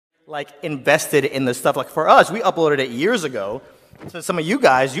like invested in the stuff. Like for us, we uploaded it years ago. So some of you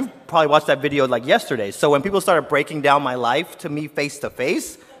guys, you probably watched that video like yesterday. So when people started breaking down my life to me face to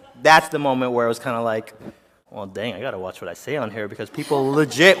face, that's the moment where it was kind of like, well, dang, I gotta watch what I say on here because people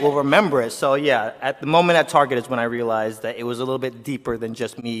legit will remember it. So yeah, at the moment at Target is when I realized that it was a little bit deeper than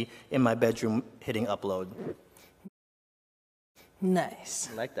just me in my bedroom hitting upload. Nice.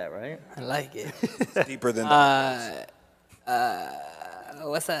 You like that, right? I like it. It's deeper than that.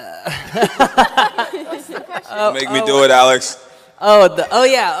 What's up? Make me do it, Alex. Oh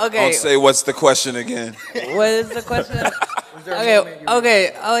yeah, okay. Don't say what's the question again. What is the question?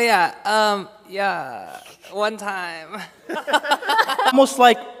 Okay, oh yeah, yeah, one time. Almost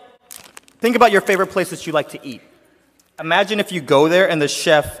like, think about your favorite place that you like to eat. Imagine if you go there and the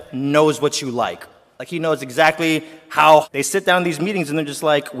chef knows what you like. Like he knows exactly how they sit down in these meetings and they're just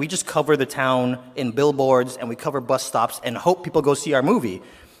like, we just cover the town in billboards and we cover bus stops and hope people go see our movie.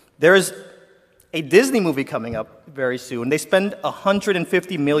 There's a Disney movie coming up very soon. They spend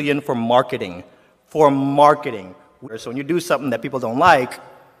 $150 million for marketing. So when you do something that people don't like,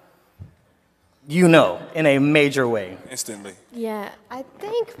 you know, in a major way. Instantly. Yeah, I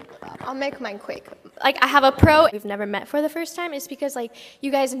think I'll make mine quick. Like, I have a pro we've never met for the first time. It's because, like,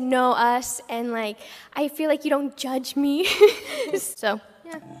 you guys know us, and, like, I feel like you don't judge me. So,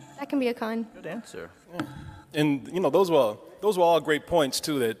 yeah, that can be a con. Good answer. Yeah. And, you know, those were all great points,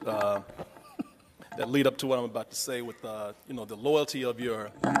 too, that that lead up to what I'm about to say with, you know, the loyalty of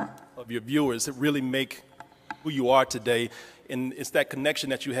your viewers that really make who you are today. And it's that connection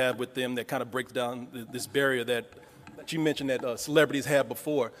that you have with them that kind of breaks down this barrier that you mentioned that celebrities had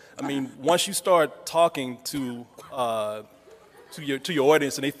before. I mean, once you start talking to your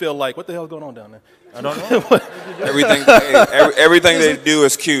audience and they feel like, what the hell is going on down there? I don't know. everything they do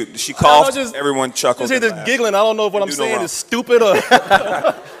is cute. She coughs, everyone chuckles. Just hear this giggling. I don't know if what I'm saying is stupid or.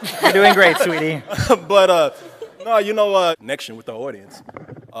 You're doing great, sweetie. But no, you know, connection with the audience,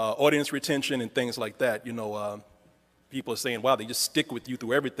 audience retention and things like that. You know. People are saying, wow, they just stick with you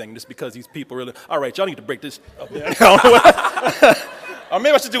through everything just because these people really, all right, y'all need to break this up there. Or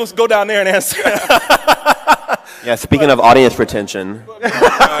maybe I should just go down there and answer. Yeah, speaking of audience retention.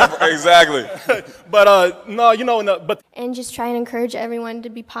 Exactly. But, no, you know, but. And just try and encourage everyone to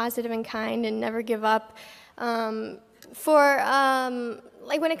be positive and kind and never give up. Like,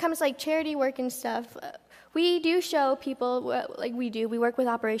 when it comes to, like, charity work and stuff, we do show people, like we work with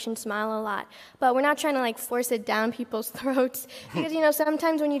Operation Smile a lot, but we're not trying to like force it down people's throats because, you know,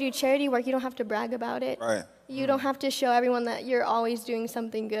 sometimes when you do charity work, you don't have to brag about it. Right. You don't have to show everyone that you're always doing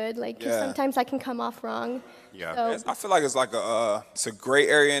something good, like, 'cause sometimes that can come off wrong. Yeah. So, I feel like it's like it's a gray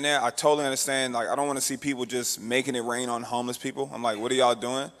area in there. I totally understand. Like, I don't want to see people just making it rain on homeless people. I'm like, what are y'all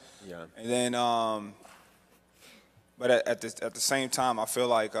doing? Yeah. And then, but at the same time, I feel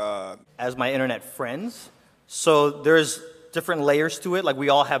like as my internet friends. So there's different layers to it. Like we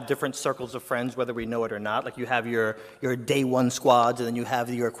all have different circles of friends, whether we know it or not. Like you have your day one squads, and then you have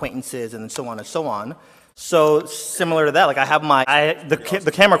your acquaintances, and then so on and so on. So similar to that, like I have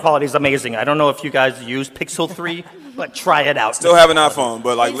the camera quality is amazing. I don't know if you guys use Pixel 3, but try it out. Still have an iPhone,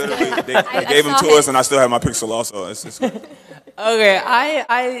 but like literally they gave them to us, and I still have my Pixel also. It's good. Okay,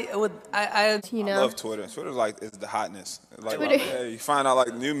 I you know. I love Twitter. Twitter's like is the hotness. Like you find out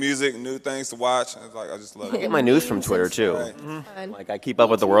like new music, new things to watch. It's like I just love it. I get my news from Twitter too. Right. Like I keep up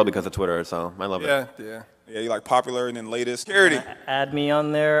with the world because of Twitter, so I love it. Yeah. You like popular and then latest. Security. Add me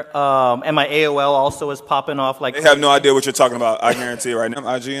on there. And my AOL also is popping off. Like they have no idea what you're talking about. I guarantee right now.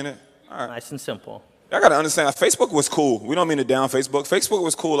 I'm IG in it. All right. Nice and simple. I gotta understand. Like, Facebook was cool. We don't mean to down Facebook. Facebook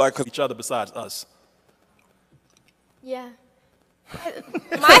was cool, like each other besides us. Yeah. I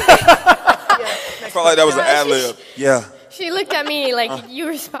felt like that was an ad lib. Yeah. She looked at me like, you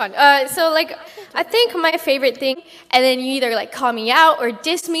respond. So, like, I think my favorite thing, and then you either, like, call me out or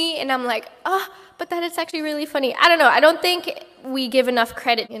diss me, and I'm like, but that is actually really funny. I don't know. I don't think we give enough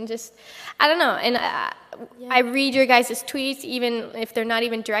credit, and just, I don't know. And I read your guys' tweets, even if they're not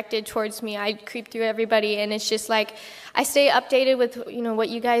even directed towards me. I creep through everybody, and it's just like, I stay updated with, you know, what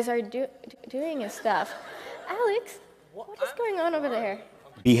you guys are doing and stuff. Alex, what is going on over there?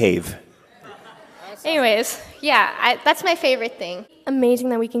 Behave. Anyways, yeah, that's my favorite thing. Amazing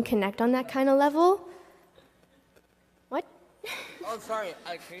that we can connect on that kind of level. What? Oh, sorry.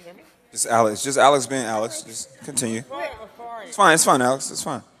 Can you hear me? Just Alex being Alex. Just continue. It's fine, Alex. It's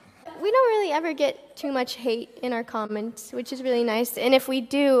fine. We don't really ever get too much hate in our comments, which is really nice. And if we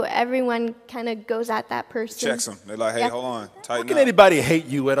do, everyone kind of goes at that person. Checks them. They're like, hey, hold on. Tighten up. How can anybody hate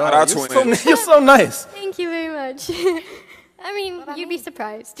you at all? You're so nice. Thank you very much. I mean, you'd be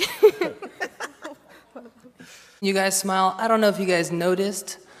surprised. You guys smile. I don't know if you guys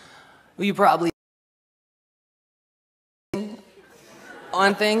noticed, we probably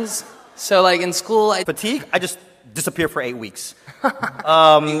on things. So like in school, Fatigue, I just disappear for 8 weeks.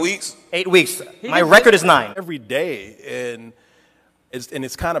 8 weeks? 8 weeks. My record is 9. Every day, and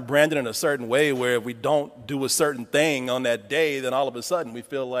it's kind of branded in a certain way where if we don't do a certain thing on that day, then all of a sudden we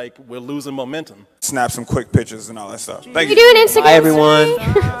feel like we're losing momentum. Snap some quick pictures and all that stuff. Thank You you. do an Instagram Bye, everyone.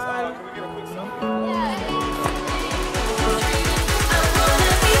 story?